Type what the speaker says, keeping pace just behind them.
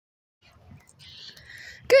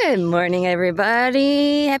Good morning,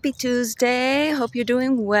 everybody. Happy Tuesday. Hope you're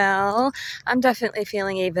doing well. I'm definitely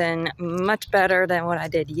feeling even much better than what I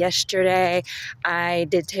did yesterday. I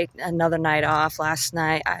did take another night off last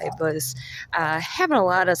night. I was having a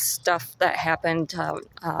lot of stuff that happened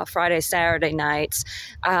Friday, Saturday nights,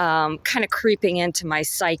 kind of creeping into my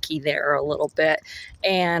psyche there a little bit.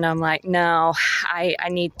 And I'm like, no, I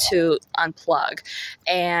need to unplug.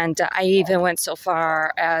 And I even went so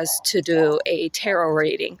far as to do a tarot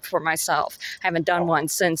reading for myself. I haven't done one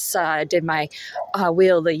since I did my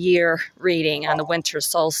Wheel of the Year reading on the winter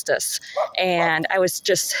solstice. And I was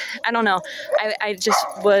just, I don't know, I just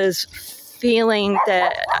was feeling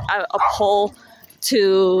that a pull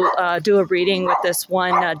to do a reading with this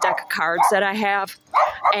one deck of cards that I have.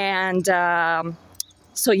 And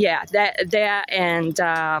so yeah, that and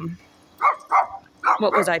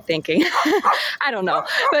what was I thinking? I don't know.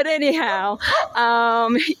 But anyhow,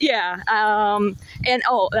 yeah.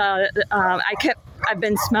 I've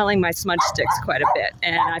been smelling my smudge sticks quite a bit,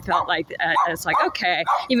 and I felt like it's like, okay,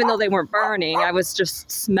 even though they weren't burning, I was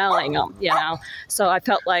just smelling them, you know. So I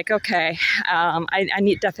felt like, okay,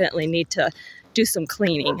 I definitely need to do some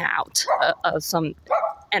cleaning out of some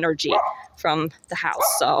energy from the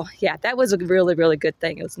house. So yeah, that was a really, really good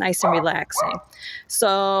thing. It was nice and relaxing.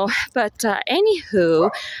 So, but anywho,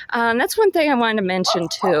 that's one thing I wanted to mention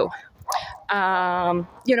too.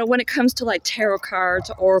 You know, when it comes to like tarot cards,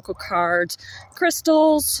 oracle cards,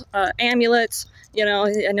 crystals, amulets, you know,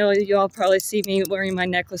 I know you all probably see me wearing my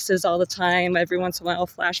necklaces all the time. Every once in a while I'll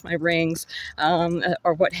flash my rings,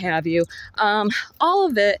 or what have you. All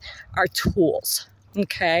of it are tools.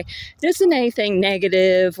 Okay, it isn't anything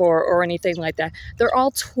negative or anything like that. They're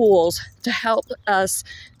all tools to help us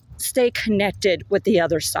stay connected with the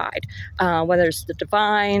other side, whether it's the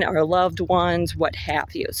divine, our loved ones, what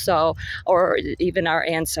have you. So, or even our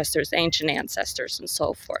ancestors, ancient ancestors, and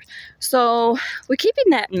so forth. So we're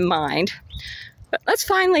keeping that in mind. But let's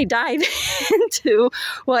finally dive into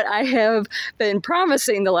what I have been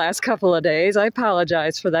promising the last couple of days. I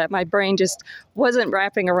apologize for that. My brain just wasn't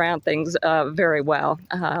wrapping around things very well.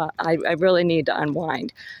 I really need to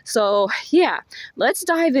unwind. So yeah, let's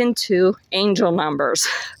dive into angel numbers,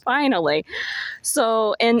 finally.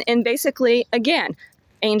 So, and basically, again,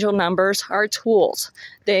 angel numbers are tools.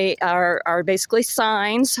 They are basically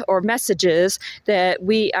signs or messages that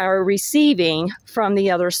we are receiving from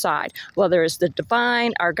the other side, whether it's the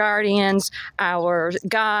divine, our guardians, our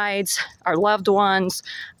guides, our loved ones,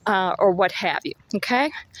 or what have you.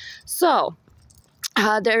 Okay, so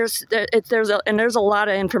there's a lot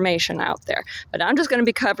of information out there, but I'm just going to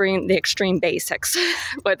be covering the extreme basics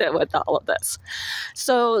with all of this.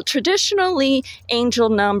 So traditionally, angel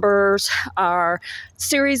numbers are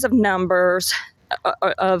series of numbers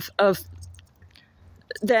of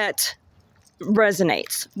that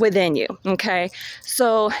resonates within you. Okay,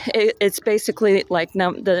 so it's basically like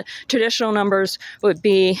the traditional numbers would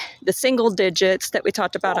be the single digits that we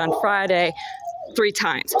talked about on Friday 3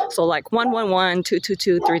 times. So like 111,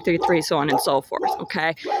 222, 333, so on and so forth.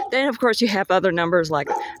 Okay. Then of course you have other numbers like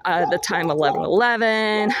the time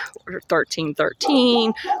 1111 or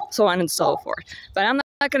 1313, so on and so forth. But I'm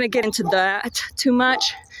not going to get into that too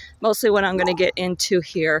much. Mostly what I'm going to get into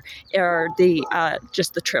here are the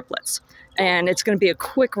just the triplets. And it's going to be a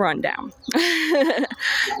quick rundown.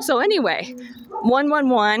 So anyway,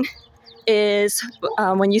 111 is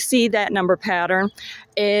when you see that number pattern,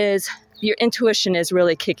 is your intuition is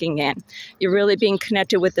really kicking in. You're really being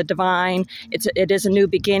connected with the divine. It is a new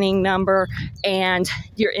beginning number, and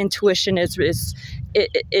your intuition is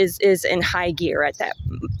in high gear at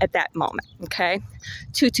that moment. Okay,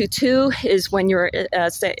 222 is when you're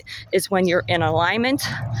in alignment.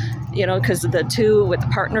 You know, because of the 2 with the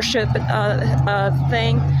partnership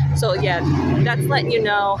thing. So yeah, that's letting you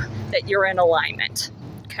know that you're in alignment.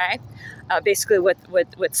 Okay, basically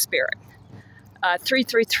with spirit.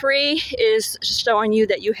 333 is showing you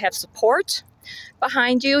that you have support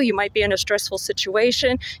behind you. You might be in a stressful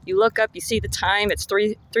situation. You look up, you see the time, it's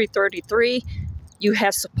 3:33. You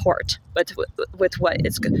have support with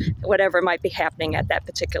whatever might be happening at that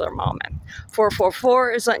particular moment.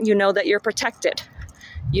 444 is letting you know that you're protected.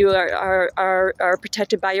 You are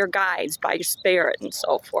protected by your guides, by your spirit, and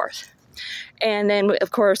so forth. And then,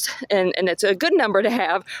 of course, and it's a good number to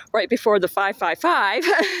have right before the 555,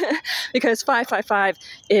 because 555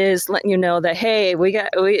 is letting you know that, hey, we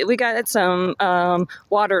got some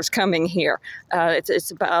waters coming here.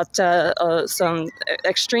 It's about some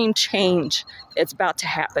extreme change. It's about to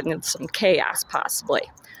happen. It's some chaos, possibly.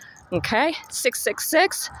 Okay,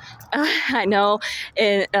 666. I know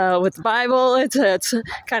with the Bible, it's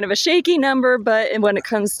kind of a shaky number, but when it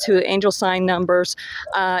comes to angel sign numbers,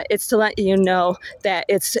 it's to let you know that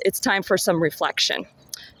it's time for some reflection.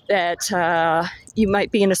 That you might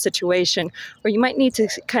be in a situation where you might need to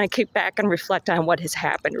kind of kick back and reflect on what has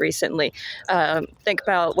happened recently. Think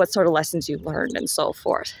about what sort of lessons you learned and so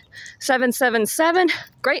forth. 777,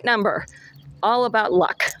 great number, all about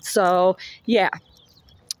luck. So yeah.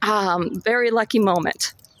 Very lucky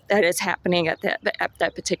moment that is happening at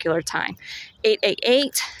that particular time.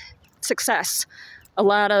 888, success. A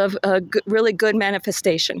lot of really good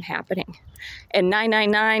manifestation happening. And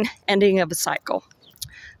 999, ending of a cycle.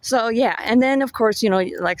 So yeah, and then of course, you know,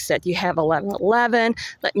 like I said, you have 1111,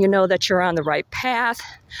 letting you know that you're on the right path.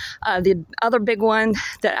 The other big one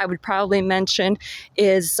that I would probably mention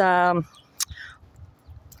is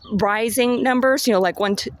rising numbers, you know, like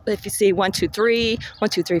if you see 1, 2, 3, 1,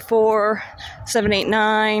 2, 3, 4, 7, 8,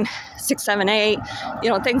 9, 6, 7, 8, you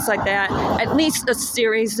know, things like that. At least a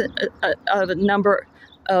series of a number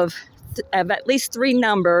of at least 3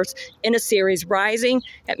 numbers in a series rising,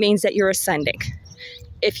 it means that you're ascending.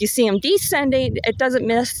 If you see them descending, it doesn't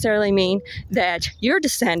necessarily mean that you're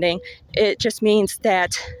descending. It just means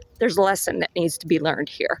that there's a lesson that needs to be learned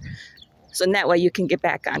here. So in that way you can get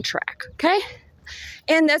back on track, okay?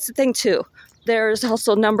 And that's the thing too. There's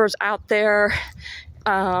also numbers out there.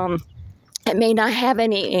 It may not have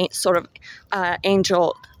any sort of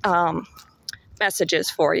angel messages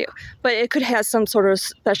for you, but it could have some sort of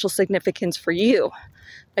special significance for you.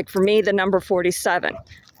 Like for me, the number 47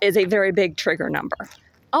 is a very big trigger number.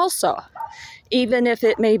 Also, even if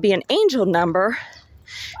it may be an angel number,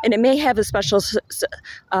 and it may have a special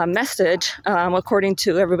message according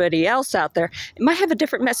to everybody else out there, it might have a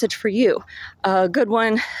different message for you. A good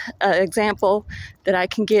one example that I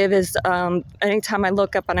can give is anytime I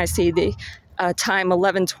look up and I see the time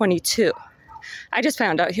 11:22. I just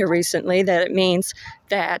found out here recently that it means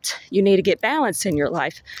that you need to get balance in your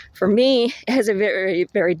life. For me, it has a very,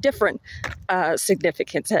 very different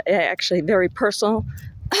significance, actually very personal.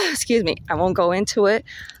 Excuse me, I won't go into it,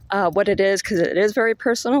 what it is, because it is very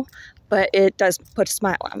personal, but it does put a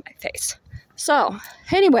smile on my face. So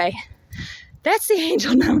anyway, that's the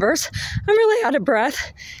angel numbers. I'm really out of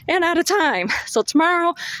breath and out of time. So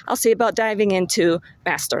tomorrow I'll see about diving into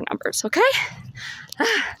master numbers, okay?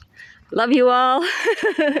 Love you all.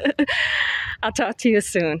 I'll talk to you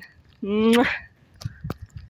soon. Mwah.